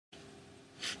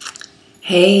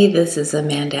Hey, this is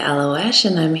Amanda Elo'esh,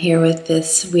 and I'm here with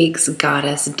this week's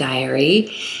Goddess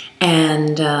Diary.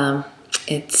 And I'm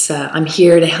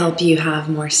here to help you have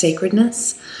more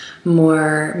sacredness,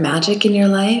 more magic in your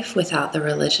life without the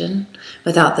religion,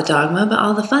 without the dogma, but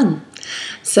all the fun.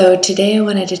 So today I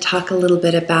wanted to talk a little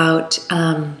bit about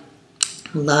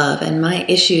love and my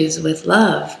issues with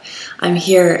love. I'm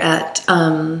here at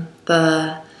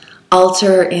the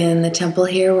altar in the temple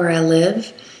here where I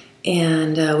live.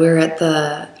 And we're at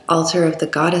the altar of the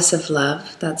Goddess of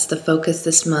Love. That's the focus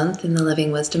this month in the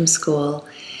Living Wisdom School.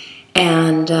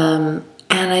 And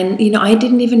I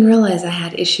didn't even realize I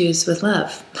had issues with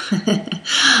love.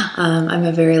 I'm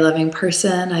a very loving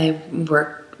person. I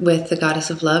worked with the Goddess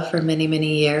of Love for many,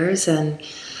 many years, and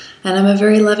I'm a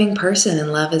very loving person.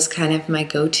 And love is kind of my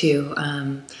go-to.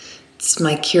 It's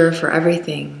my cure for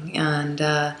everything.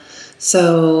 And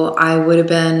so I would have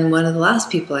been one of the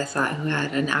last people I thought who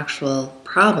had an actual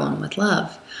problem with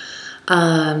love. So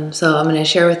I'm going to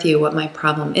share with you what my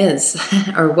problem is,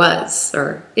 or was,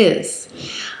 or is.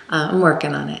 I'm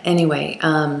working on it. Anyway,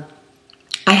 I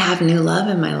have new love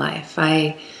in my life.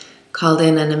 I called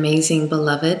in an amazing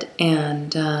beloved,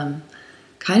 and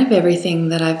kind of everything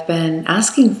that I've been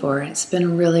asking for. It's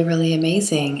been really, really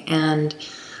amazing. And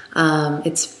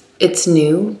it's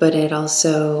new, but it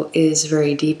also is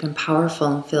very deep and powerful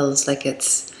and feels like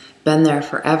it's been there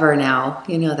forever now.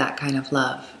 You know, that kind of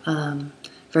love.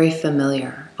 Very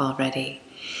familiar already.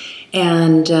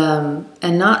 And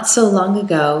not so long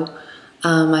ago,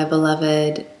 my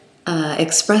beloved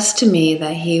expressed to me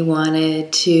that he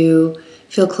wanted to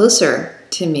feel closer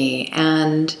to me,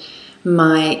 and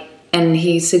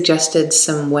he suggested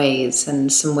some ways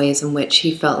in which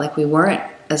he felt like we weren't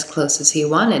as close as he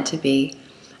wanted to be.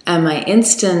 And my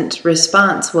instant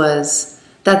response was,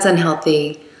 that's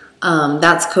unhealthy,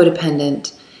 that's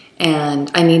codependent,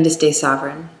 and I need to stay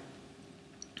sovereign.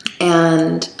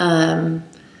 And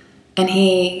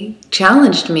he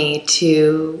challenged me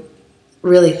to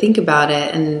really think about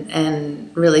it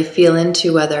and really feel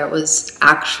into whether it was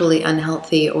actually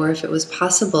unhealthy or if it was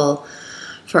possible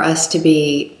for us to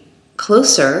be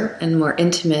closer and more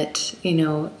intimate,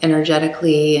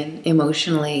 energetically and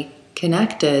emotionally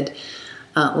connected,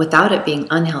 without it being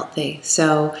unhealthy.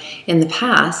 So in the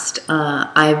past,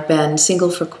 I've been single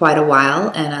for quite a while,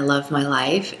 and I love my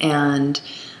life and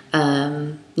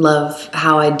love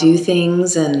how I do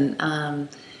things, and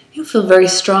feel very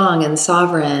strong and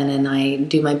sovereign, and I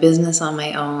do my business on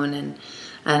my own, and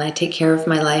I take care of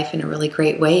my life in a really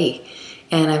great way.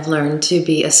 And I've learned to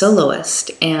be a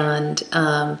soloist, and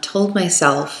told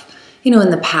myself, in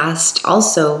the past,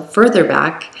 also further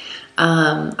back,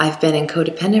 I've been in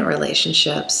codependent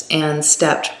relationships and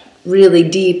stepped really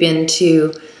deep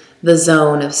into the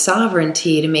zone of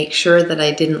sovereignty to make sure that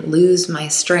I didn't lose my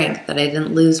strength, that I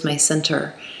didn't lose my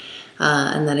center,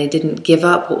 and that I didn't give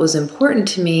up what was important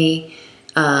to me,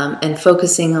 and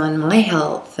focusing on my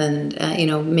health and,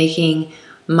 making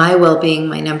my well-being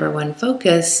my number one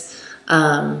focus,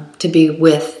 to be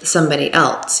with somebody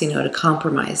else, to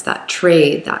compromise that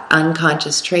trade, that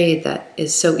unconscious trade that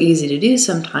is so easy to do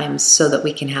sometimes so that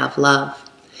we can have love.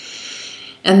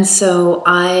 And so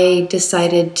I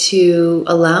decided to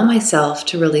allow myself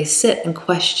to really sit and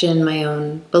question my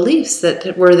own beliefs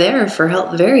that were there for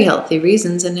very healthy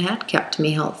reasons and had kept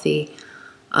me healthy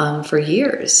for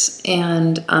years.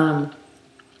 And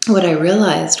what I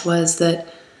realized was that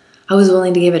I was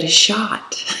willing to give it a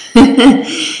shot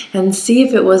and see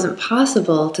if it wasn't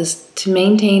possible to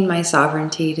maintain my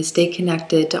sovereignty, to stay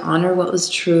connected, to honor what was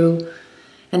true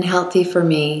and healthy for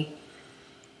me,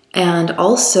 and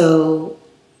also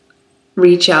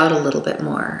reach out a little bit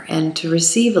more and to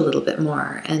receive a little bit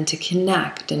more and to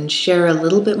connect and share a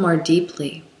little bit more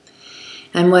deeply.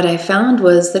 And what I found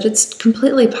was that it's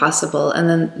completely possible. And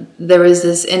then there was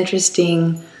this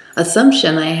interesting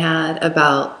assumption I had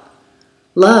about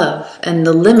love and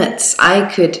the limits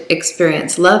I could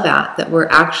experience love at that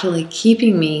were actually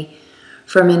keeping me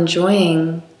from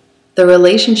enjoying the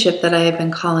relationship that I have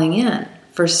been calling in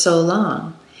for so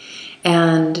long.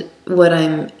 And what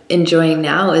I'm enjoying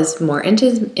now is more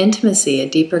intimacy, a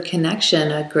deeper connection,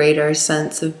 a greater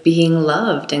sense of being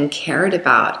loved and cared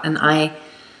about. And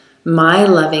my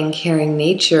loving, caring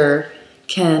nature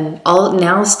can all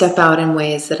now step out in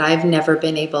ways that I've never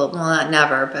been able, well, not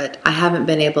never, but I haven't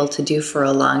been able to do for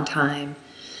a long time.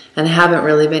 And I haven't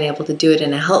really been able to do it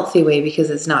in a healthy way because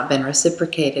it's not been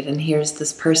reciprocated. And here's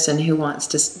this person who wants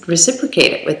to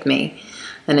reciprocate it with me.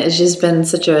 And it's just been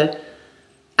such a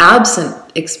absent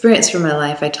experience for my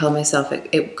life. I told myself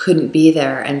it couldn't be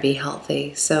there and be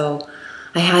healthy. So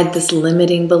I had this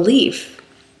limiting belief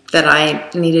that I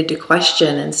needed to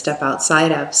question and step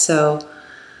outside of. So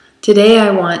Today I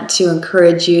want to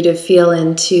encourage you to feel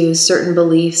into certain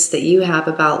beliefs that you have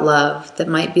about love that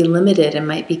might be limited and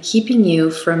might be keeping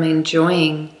you from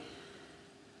enjoying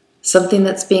something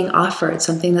that's being offered,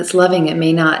 something that's loving. It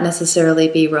may not necessarily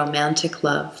be romantic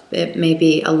love. It may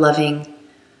be a loving,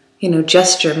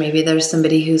 gesture. Maybe there's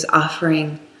somebody who's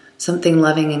offering something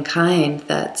loving and kind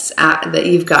that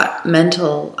you've got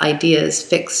mental ideas,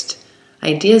 fixed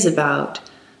ideas about,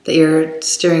 that you're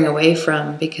steering away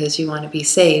from because you want to be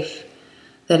safe,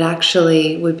 that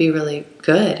actually would be really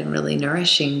good and really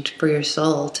nourishing for your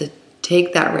soul to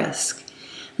take that risk.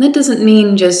 And that doesn't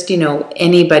mean just,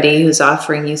 anybody who's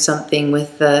offering you something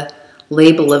with the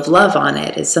label of love on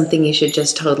it is something you should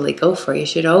just totally go for. You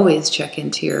should always check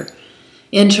into your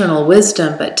internal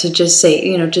wisdom, but to just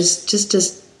say,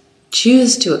 just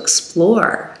choose to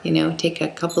explore, take a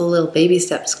couple little baby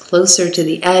steps closer to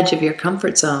the edge of your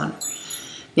comfort zone.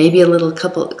 Maybe a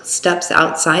couple steps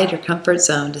outside your comfort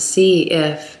zone to see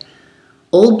if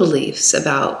old beliefs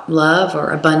about love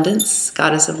or abundance,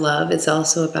 goddess of love is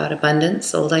also about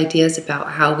abundance, old ideas about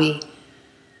how we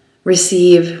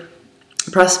receive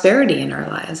prosperity in our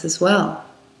lives as well,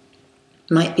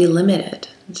 might be limited.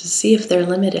 Just see if they're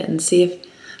limited and see if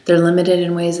they're limited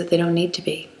in ways that they don't need to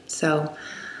be. So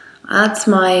that's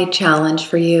my challenge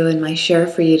for you and my share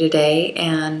for you today.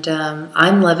 And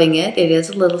I'm loving it. It is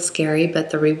a little scary, but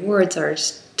the rewards are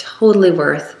totally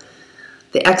worth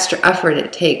the extra effort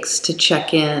it takes to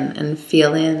check in and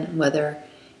feel in whether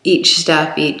each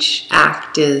step, each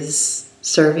act is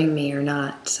serving me or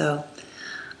not. So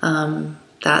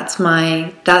that's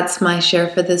my share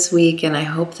for this week, and I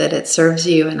hope that it serves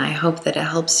you, and I hope that it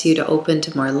helps you to open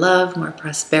to more love, more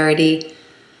prosperity.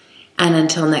 And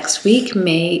until next week,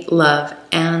 may love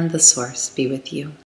and the source be with you.